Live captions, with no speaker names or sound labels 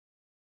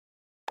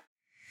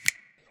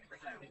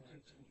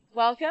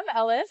Welcome,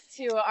 Ellis,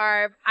 to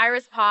our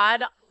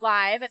IRISPod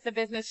live at the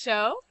business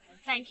show.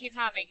 Thank you for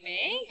having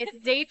me.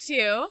 It's day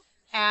 2,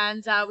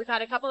 and we've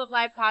had a couple of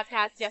live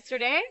podcasts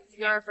yesterday.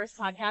 Your first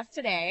podcast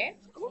today.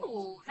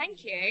 Ooh,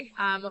 thank you.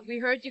 We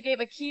heard you gave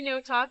a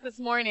keynote talk this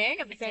morning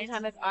at the same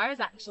time as ours,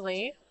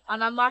 actually,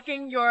 on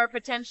unlocking your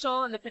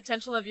potential and the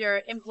potential of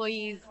your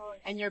employees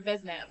and your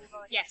business.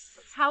 Yes.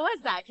 How was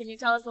that? Can you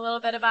tell us a little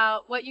bit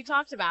about what you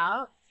talked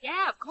about?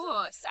 Yeah, of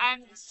course.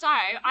 So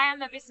I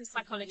am a business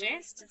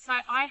psychologist. So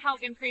I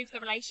help improve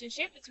the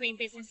relationship between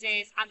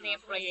businesses and the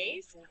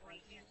employees.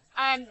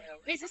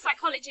 Business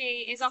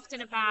psychology is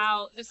often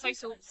about the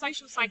social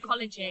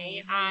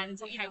psychology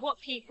and what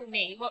people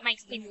need, what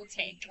makes people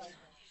tick.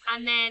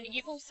 And then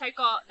you've also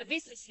got the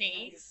business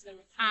needs,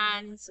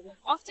 and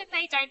often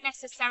they don't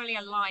necessarily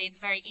align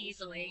very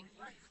easily.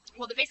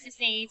 What the business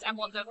needs and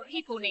what the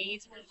people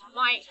need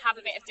might have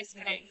a bit of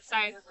disconnect. So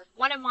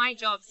one of my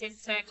jobs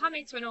is to come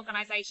into an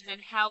organization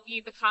and help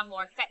you become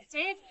more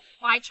effective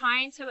by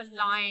trying to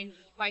align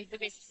both the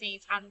business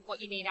needs and what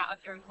you need out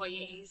of your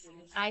employees.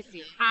 I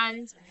see.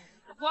 And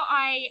what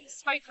I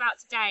spoke about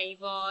today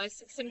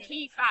was some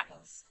key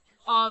facts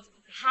of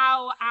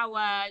how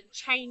our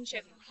change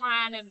of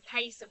plan and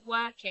pace of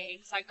working,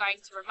 so going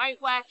to remote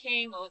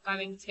working or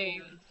going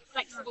to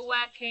flexible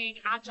working,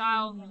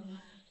 agile,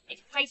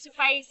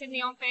 face-to-face in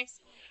the office,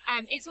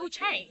 it's all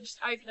changed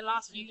over the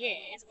last few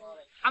years.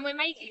 And we're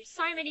making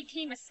so many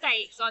key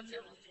mistakes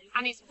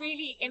and it's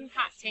really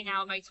impacting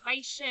our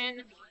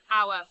motivation,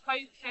 our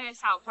focus,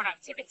 our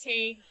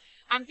productivity.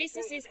 And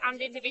businesses and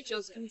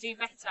individuals can do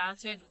better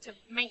to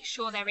make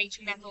sure they're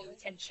reaching their full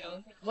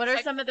potential. What are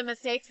some of the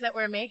mistakes that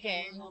we're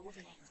making?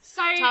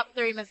 So, Top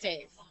 3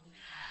 mistakes.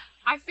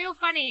 I feel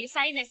funny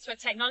saying this to a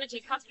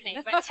technology company,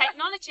 but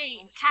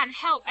technology can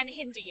help and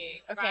hinder you,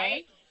 Okay.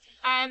 right?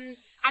 And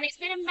it's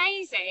been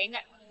amazing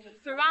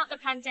throughout the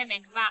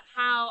pandemic about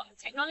how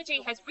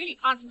technology has really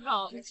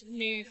unlocked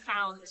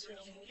newfound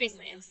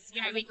business.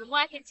 We can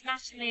work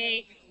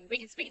internationally, we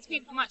can speak to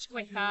people much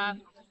quicker.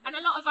 And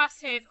a lot of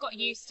us have got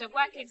used to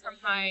working from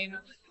home,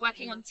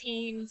 working on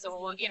Teams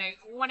or,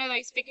 one of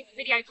those big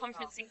video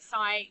conferencing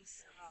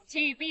sites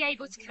to be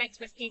able to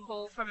connect with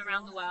people from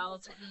around the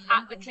world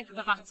at the click of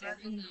a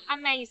button.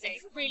 Amazing,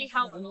 really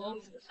helpful.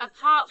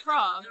 Apart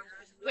from,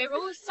 we're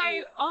also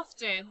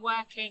often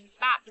working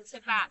back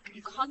to back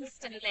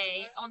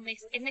constantly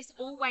in this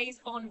always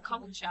on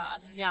culture.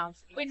 Yeah.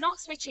 We're not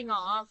switching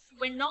off,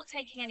 we're not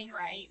taking any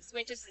breaks,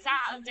 we're just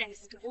sat at a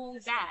desk all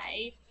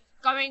day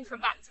going from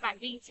back-to-back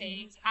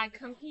meetings and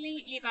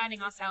completely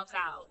burning ourselves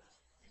out.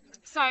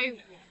 So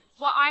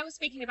what I was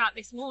speaking about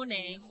this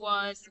morning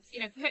was,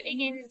 putting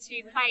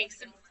into place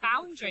some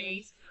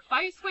boundaries,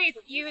 both with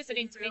you as an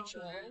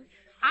individual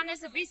and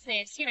as a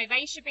business.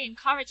 They should be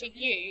encouraging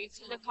you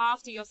to look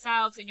after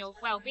yourselves and your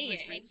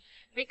well-being,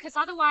 because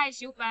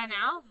otherwise you'll burn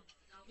out.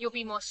 You'll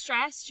be more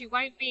stressed. You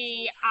won't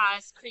be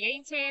as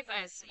creative,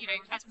 as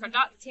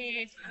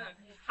productive.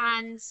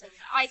 And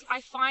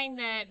I find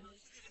that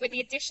with the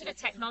addition of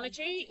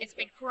technology, it's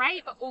been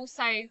great, but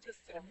also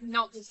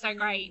not so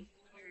great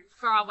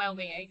for our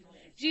well-being.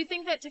 Do you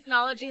think that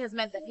technology has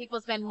meant that people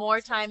spend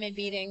more time in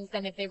meetings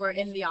than if they were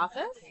in the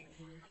office?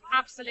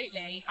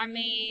 Absolutely. I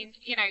mean,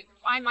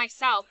 I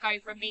myself go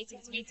from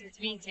meeting to meeting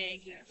to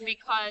meeting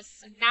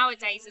because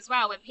nowadays as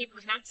well, when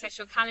people can access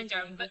your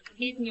calendar and book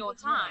in your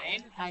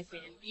time, I see.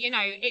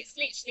 It's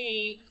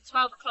literally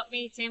 12 o'clock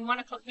meeting, 1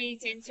 o'clock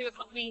meeting, 2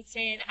 o'clock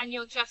meeting, and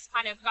you're just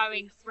kind of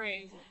going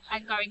through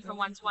and going from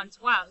one to one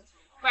to one.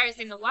 Whereas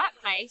in the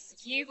workplace,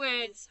 you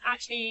would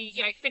actually,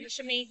 finish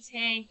a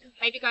meeting,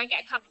 maybe go and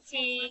get a cup of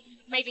tea,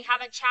 maybe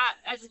have a chat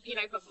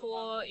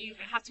before you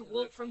have to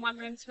walk from one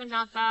room to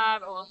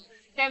another, or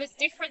there was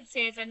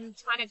differences and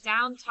kind of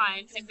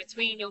downtimes in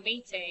between your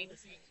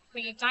meetings,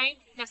 but you don't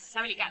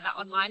necessarily get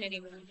that online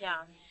anymore. Yeah.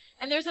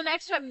 And there's an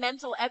extra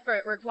mental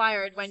effort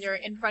required when you're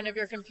in front of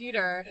your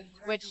computer,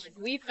 which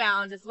we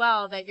found as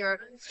well, that you're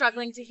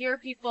struggling to hear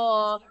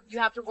people. You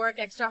have to work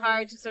extra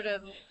hard to sort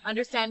of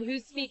understand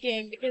who's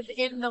speaking, because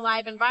in the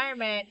live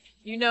environment,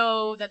 you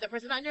know that the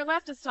person on your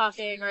left is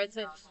talking, or it's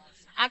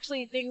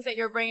actually things that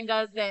your brain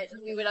does that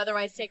we would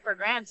otherwise take for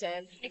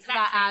granted. Exactly.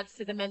 That adds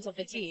to the mental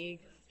fatigue.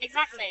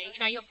 Exactly.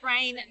 Your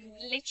brain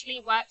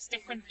literally works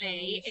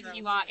differently if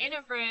you are in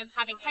a room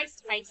having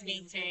face-to-face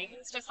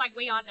meetings, just like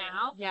we are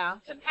now, Yeah.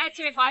 compared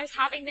to if I was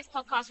having this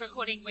podcast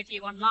recording with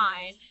you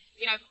online.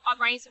 Our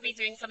brains would be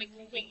doing something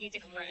completely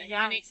different.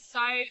 Yeah. And it's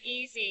so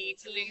easy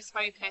to lose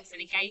focus and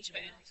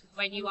engagement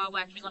when you are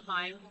working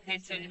online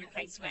compared to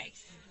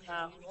face-to-face.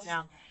 Wow.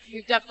 Yeah.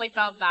 We've definitely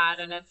felt that,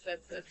 and it's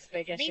a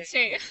big issue. Me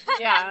too.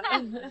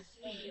 Yeah.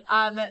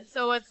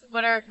 So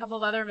what are a couple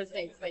of other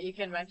mistakes that you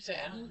can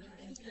mention?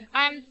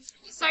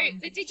 So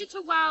the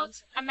digital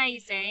world,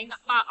 amazing,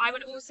 but I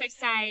would also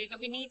say that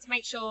we need to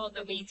make sure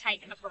that we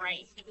take a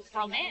break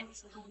from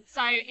it.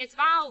 So it's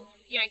about,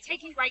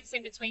 taking breaks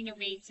in between your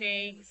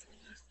meetings,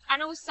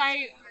 and also,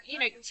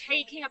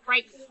 taking a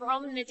break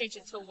from the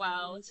digital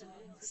world,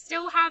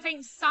 still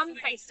having some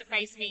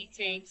face-to-face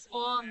meetings,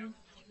 or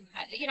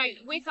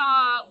with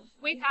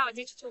our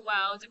digital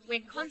world,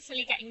 we're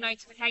constantly getting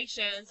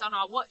notifications on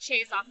our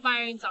watches, our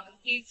phones, our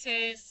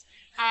computers,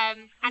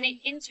 and it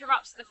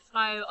interrupts the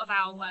flow of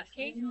our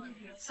working.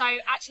 So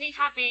actually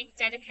having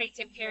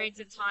dedicated periods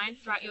of time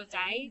throughout your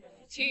day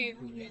to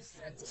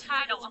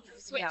turn off,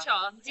 switch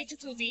off,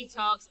 digital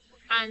detox,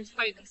 and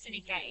focus and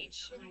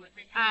engage.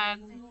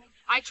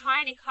 I try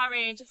and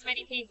encourage as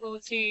many people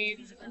to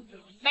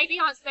maybe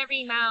answer their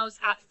emails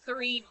at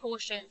 3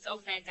 portions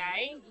of their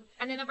day,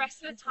 and then the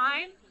rest of the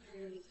time,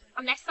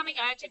 unless something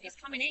urgent is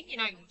coming in,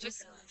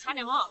 just turn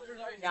them off.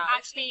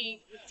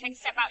 Actually take a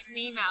step back from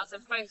the emails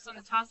and focus on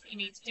the task that you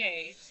need to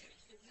do.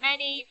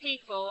 Many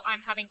people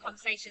I'm having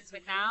conversations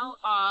with now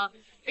are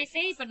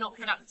busy but not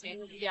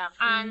productive.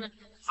 And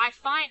I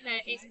find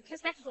that it's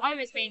because their flow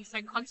is being so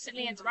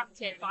constantly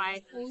interrupted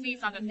by all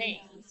these other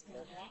things.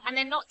 And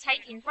they're not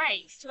taking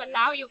breaks to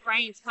allow your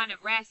brain to kind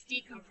of rest,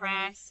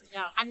 decompress,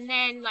 and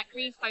then like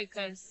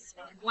refocus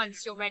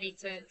once you're ready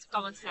to go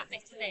on to that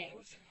next thing.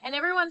 And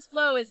everyone's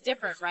flow is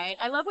different, right?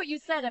 I love what you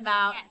said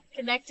about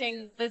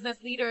connecting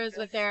business leaders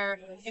with their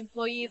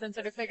employees and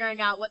sort of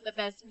figuring out what the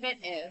best fit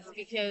is,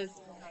 because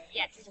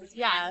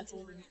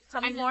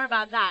tell me more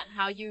about that,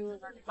 how you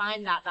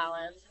find that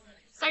balance.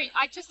 So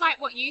I just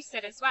like what you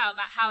said as well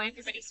about how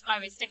everybody's flow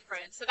is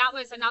different. So that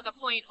was another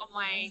point on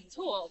my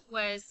talk,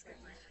 was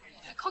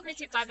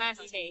cognitive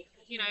diversity.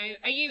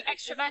 Are you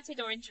extroverted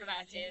or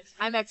introverted?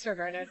 I'm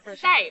extroverted for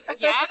sure. Same,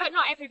 but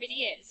not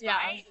everybody is,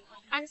 right?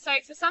 And so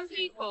for some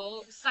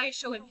people,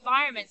 social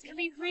environments can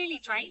be really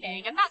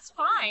draining, and that's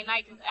fine.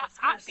 Like, that's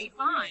absolutely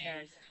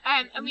fine.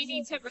 And we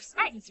need to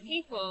respect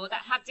people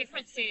that have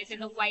differences in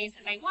the ways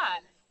that they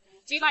work.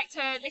 Do you like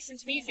to listen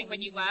to music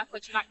when you work, or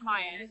do you like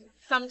quiet?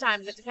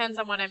 Sometimes it depends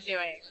on what I'm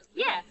doing.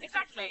 Yeah,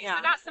 exactly. So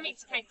that's something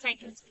to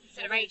take into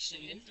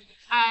consideration.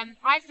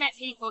 I've met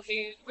people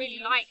who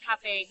really like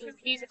having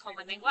music on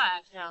when they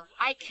work.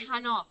 I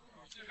cannot.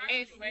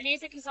 If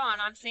music is on,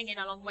 I'm singing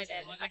along with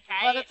it.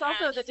 Okay. Well, it's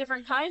also the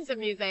different kinds of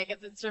music.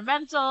 It's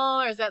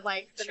instrumental, or is it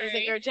like the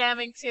music you're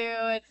jamming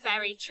to? It's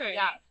very true.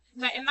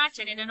 But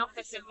imagine in an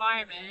office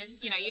environment,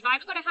 you've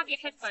either got to have your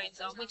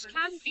headphones on, which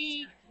can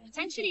be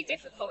potentially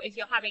difficult if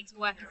you're having to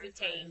work as a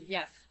team.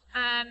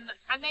 And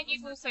then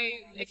you've also,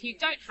 if you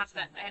don't have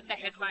the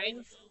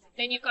headphones,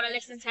 then you've got to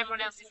listen to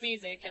everyone else's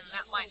music, and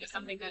that might be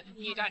something that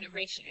you don't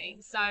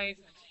appreciate. So,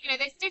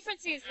 there's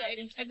differences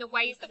in the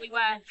ways that we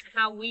work and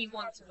how we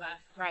want to work.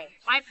 Right.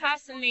 I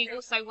personally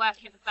also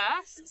work in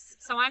bursts,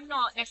 so I'm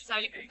not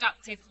necessarily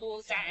productive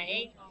all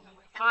day.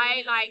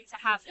 I like to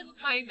have little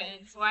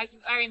moments where I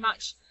very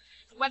much,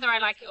 whether I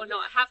like it or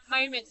not, have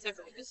moments of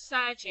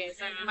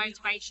surges of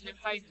motivation and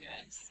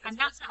focus. And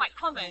that's quite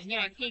common.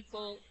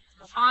 People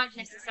aren't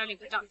necessarily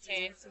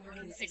productive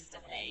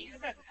consistently.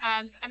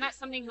 And that's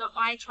something that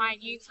I try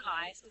and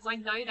utilise, because I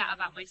know that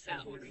about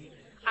myself.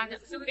 And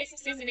for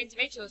businesses and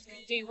individuals can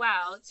do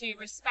well to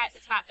respect the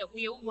fact that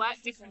we all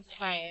work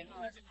differently,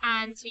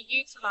 and to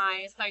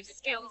utilise those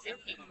skills in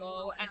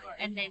people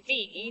and their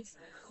needs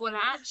will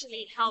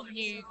actually help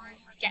you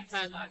get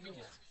further.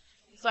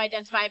 So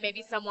identify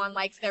maybe someone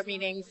likes their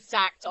meetings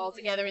stacked all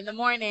together in the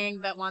morning,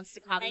 but wants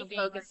to have some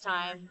focus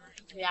time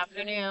in the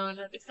afternoon.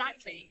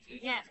 Exactly.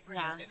 Yeah.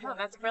 Oh,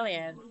 that's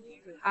brilliant.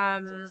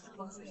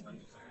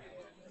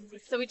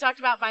 So we talked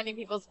about finding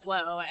people's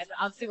flow, and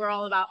obviously we're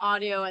all about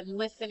audio and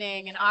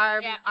listening, and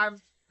our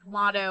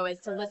motto is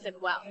to listen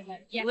well.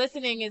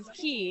 Listening is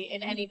key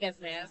in any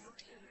business.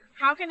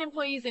 How can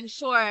employees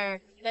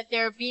ensure that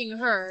they're being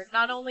heard?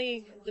 Not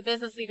only the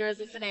business leader is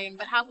listening,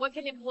 but what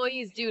can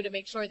employees do to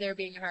make sure they're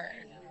being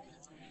heard?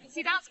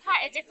 See, that's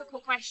quite a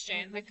difficult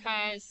question,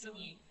 because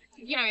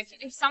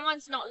if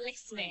someone's not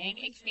listening,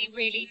 it can be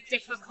really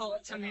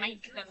difficult to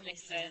make them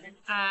listen.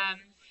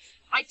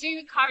 I do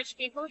encourage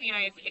people,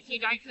 if you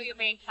don't feel you're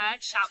being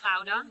heard, shout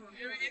louder,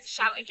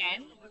 shout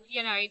again,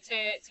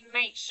 to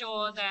make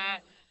sure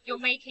that you're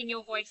making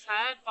your voice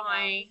heard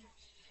by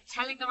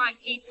telling the right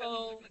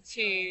people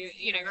to,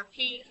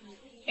 repeat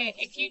it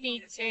if you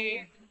need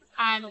to.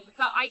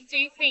 But I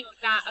do think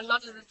that a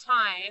lot of the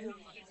time,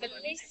 the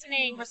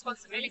listening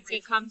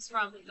responsibility comes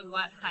from the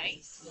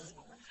workplace.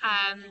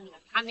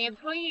 And the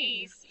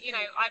employees,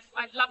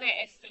 I'd love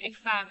it if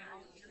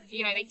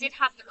they did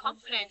have the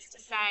confidence to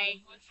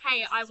say,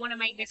 hey, I want to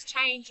make this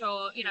change,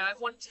 or, I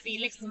want to be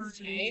listened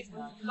to.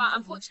 But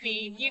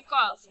unfortunately, if you've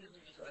got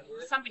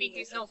somebody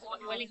who's not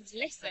willing to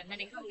listen, then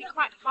it can be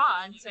quite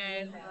hard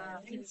to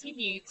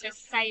continue to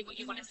say what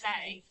you want to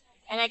say.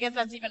 And I guess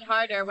that's even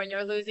harder when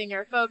you're losing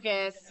your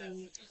focus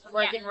and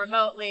working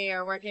remotely,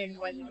 or working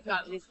when you've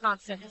got these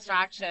constant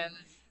distractions.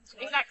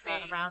 Exactly.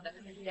 Around it.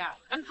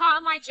 And part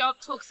of my job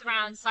talks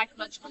around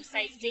psychological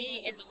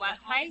safety in the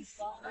workplace.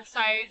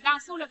 So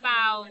that's all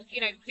about,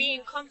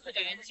 being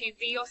confident to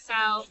be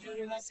yourself,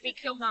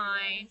 speak your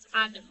mind,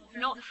 and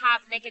not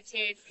have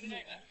negative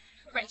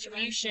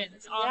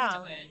retributions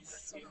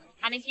afterwards.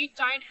 And if you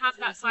don't have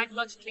that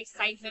psychologically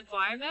safe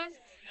environment,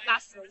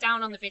 that's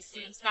down on the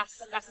business.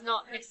 That's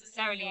not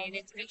necessarily an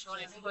individual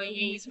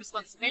employee's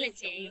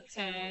responsibility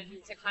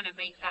to kind of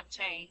make that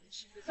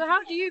change. So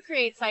how do you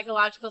create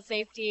psychological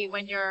safety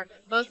when you're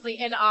mostly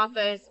in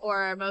office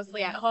or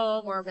mostly at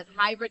home or with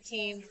hybrid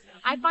teams?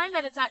 I find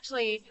that it's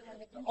actually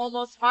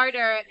almost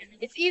harder.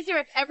 It's easier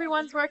if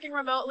everyone's working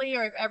remotely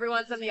or if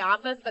everyone's in the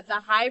office, but the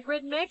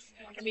hybrid mix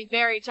can be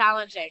very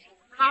challenging.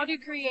 How do you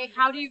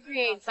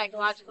create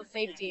psychological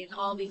safety in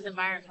all these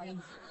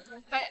environments?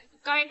 But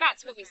going back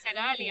to what we said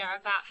earlier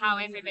about how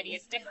everybody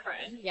is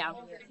different, Yeah.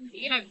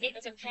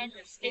 it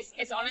depends.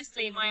 It's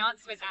honestly my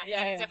answer with that.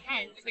 Yeah, It yeah.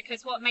 depends,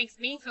 because what makes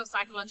me feel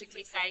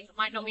psychologically safe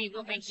might not be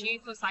what makes you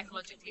feel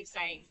psychologically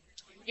safe.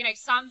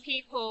 Some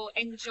people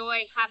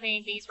enjoy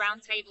having these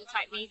roundtable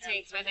type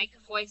meetings where they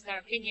can voice their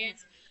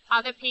opinions.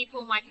 Other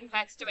people might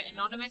prefer to do it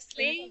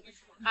anonymously.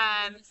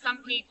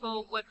 Some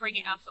people would bring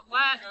it up at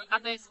work.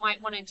 Others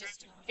might want to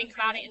just think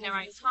about it in their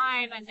own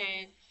time and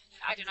then,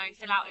 I don't know,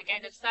 fill out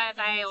again a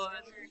survey or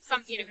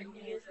something,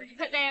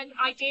 put their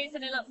ideas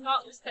in a little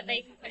box that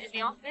they can put in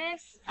the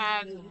office.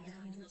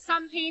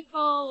 Some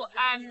people,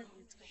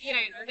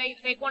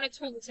 they want to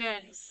talk to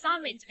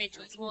some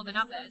individuals more than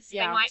others.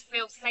 Yeah. They might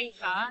feel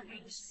safer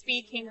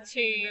speaking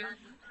to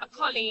a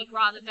colleague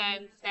rather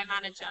than their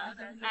manager.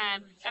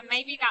 And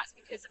maybe that's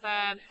because of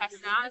a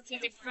personality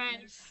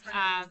difference.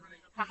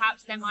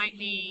 Perhaps there might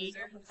be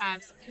some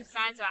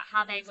concerns about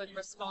how they would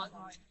respond.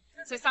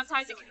 So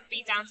sometimes it can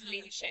be down to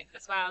leadership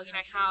as well,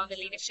 how the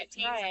leadership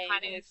teams Right. are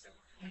kind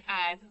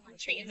of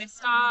treating their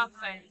staff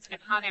and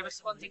how they're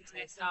responding to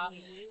their staff.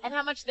 And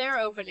how much they're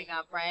opening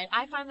up, right?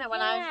 I find that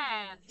when I'm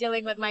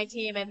dealing with my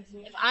team and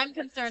if I'm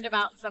concerned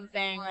about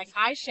something, like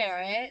I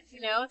share it,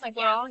 it's like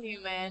we're all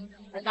human,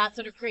 and that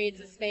sort of creates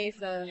a space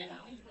of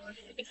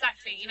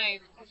Exactly,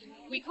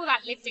 we call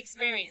that lived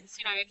experience.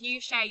 If you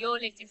share your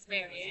lived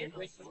experience,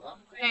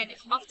 then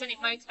often it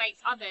motivates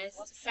others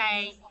to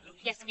say,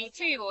 yes, me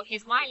too, or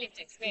here's my lived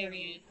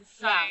experience.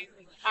 So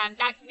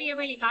that can be a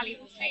really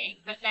valuable thing.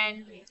 But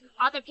then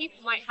other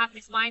people might have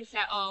this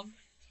mindset of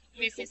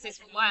business is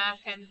for work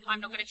and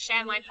I'm not going to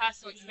share my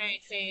personal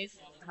experiences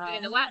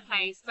within the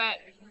workplace. But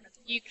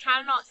you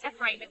cannot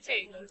separate the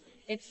two.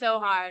 It's so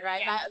hard,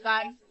 right? Yeah.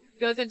 That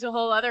goes into a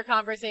whole other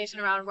conversation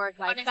around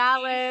work-life Honestly,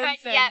 balance.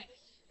 but And,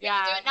 we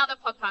can do another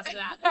podcast for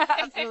that.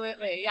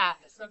 Absolutely, yeah.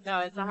 No,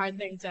 it's a hard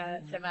thing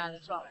to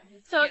manage well.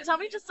 So tell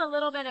me just a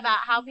little bit about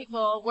how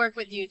people work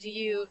with you. Do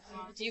you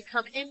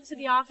come into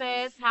the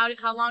office?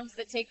 How long does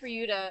it take for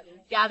you to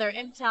gather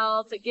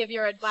intel, to give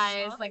your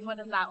advice? Like, what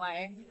is that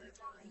like?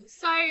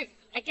 So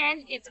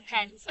again, it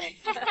depends.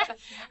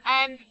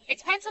 It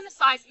depends on the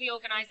size of the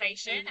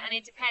organisation, and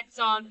it depends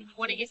on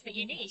what it is that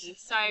you need.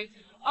 So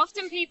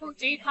often people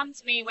do come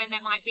to me when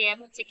there might be a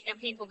particular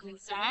people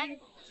concern.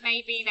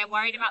 Maybe they're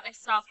worried about their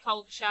staff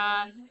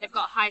culture, they've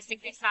got high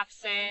sickness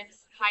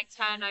absence, high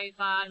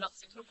turnover,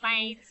 lots of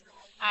complaints.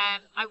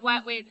 I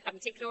work with a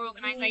particular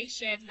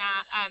organisation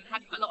that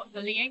had a lot of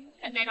bullying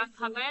that they'd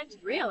uncovered.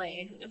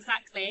 Really?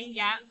 Exactly,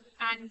 yeah.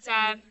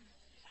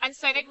 And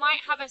so they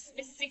might have a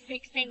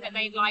specific thing that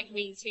they'd like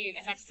me to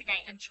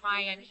investigate and try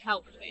and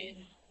help with.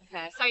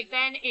 Okay. So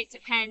then it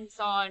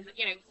depends on,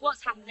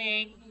 what's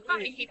happening, how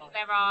many people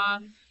there are,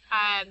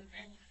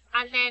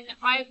 and then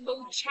I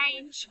will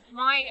change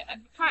my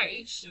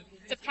approach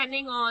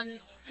depending on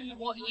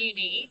what you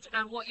need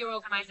and what your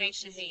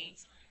organisation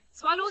needs.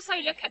 So I'll also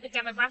look at the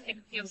demographic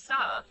of your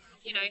staff,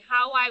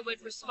 how I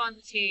would respond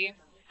to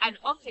an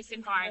office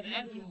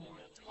environment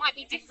might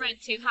be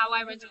different to how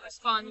I would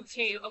respond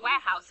to a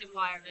warehouse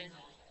environment.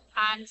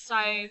 And so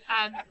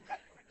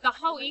the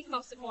whole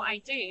ethos of what I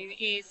do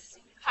is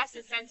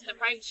person-centered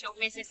approach or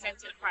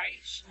business-centered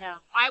approach. Yeah.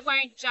 I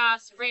won't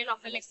just reel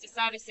off a list of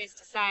services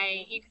to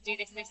say, you can do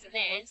this, this, and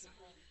this.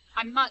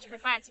 I much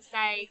prefer to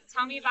say,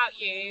 tell me about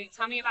you,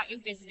 tell me about your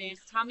business,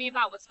 tell me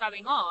about what's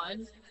going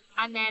on,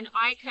 and then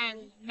I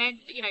can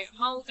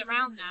mold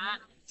around that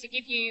to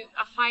give you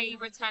a high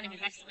return of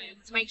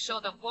investment, to make sure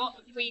that what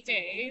we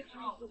do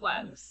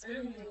works.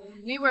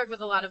 We work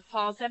with a lot of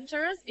call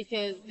centers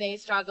because they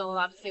struggle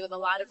obviously with a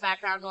lot of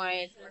background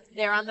noise.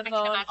 They're on the can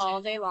phone imagine.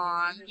 all day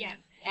long. Yeah.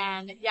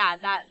 And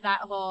that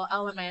whole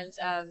element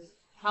of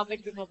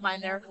helping people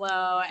find their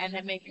flow and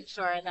then making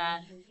sure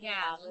that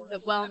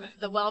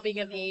the well-being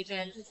of the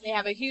agents, they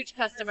have a huge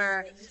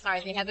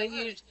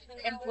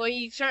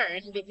employee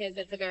churn because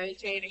it's a very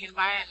draining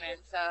environment.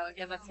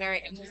 So that's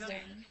very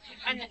interesting.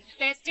 And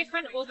there's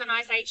different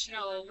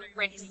organisational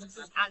risks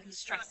and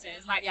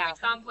stresses. Like for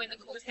example, in the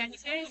call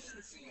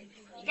centres,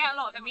 you get a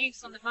lot of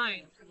abuse on the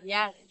phone.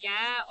 Yes.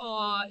 Yeah,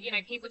 or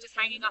people just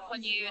hanging up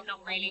on you and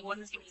not really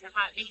wanting to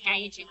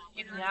engage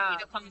in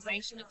the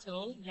conversation at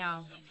all.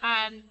 Yeah.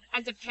 And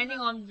depending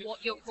on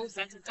what your call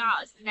centre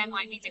does, there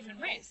might be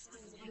different risks.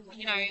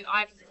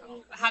 I've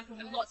had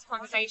lots of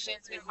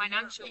conversations with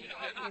financial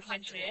call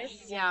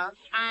centres. Yeah.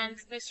 And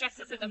the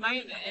stresses at the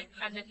moment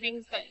and the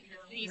things that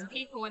these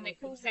people in the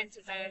call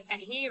centres are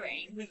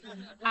hearing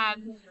are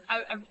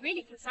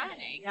really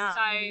concerning. Yeah.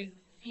 So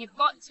you've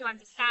got to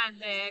understand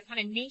the kind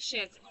of niche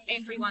of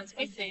everyone's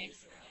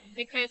business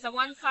because a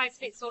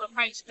one-size-fits-all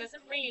approach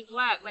doesn't really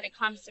work when it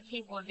comes to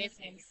people and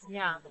business.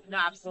 Yeah, no,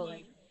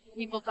 absolutely.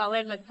 People call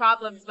in with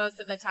problems most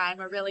of the time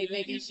or really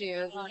big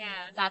issues. Yeah.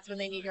 That's when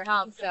they need your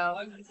help. So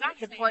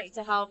Exactly. it's important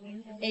to help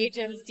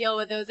agents deal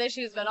with those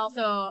issues, but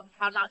also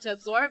how not to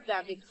absorb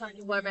them, because some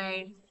people are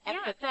very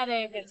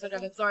empathetic and sort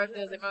of absorb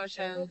those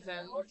emotions.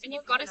 And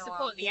you've got to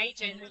support the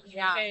agent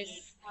Yeah.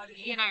 because,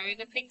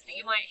 the things that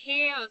you might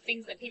hear or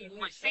things that people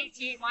might say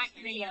to you might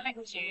really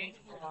affect you.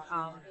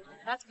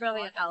 That's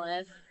brilliant,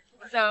 Ellis.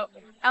 So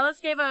Ellis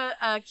gave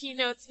a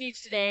keynote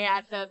speech today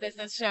at the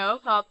business show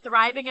called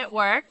Thriving at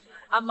Work,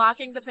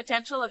 Unlocking the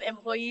Potential of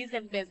Employees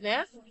in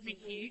Business. Thank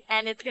you.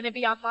 And it's going to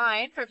be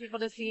online for people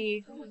to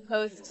see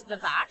post the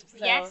fact.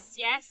 So. Yes.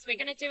 We're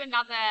going to do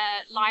another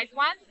live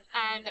one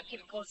that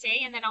people can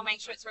see, and then I'll make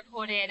sure it's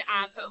recorded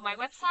and put on my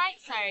website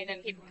so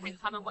that people can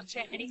come and watch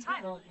it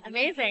anytime.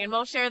 Amazing. And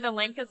we'll share the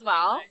link as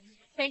well.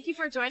 Thank you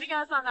for joining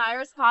us on the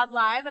IRISPod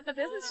Live at the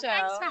Business Show.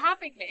 Thanks for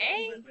having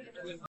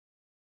me.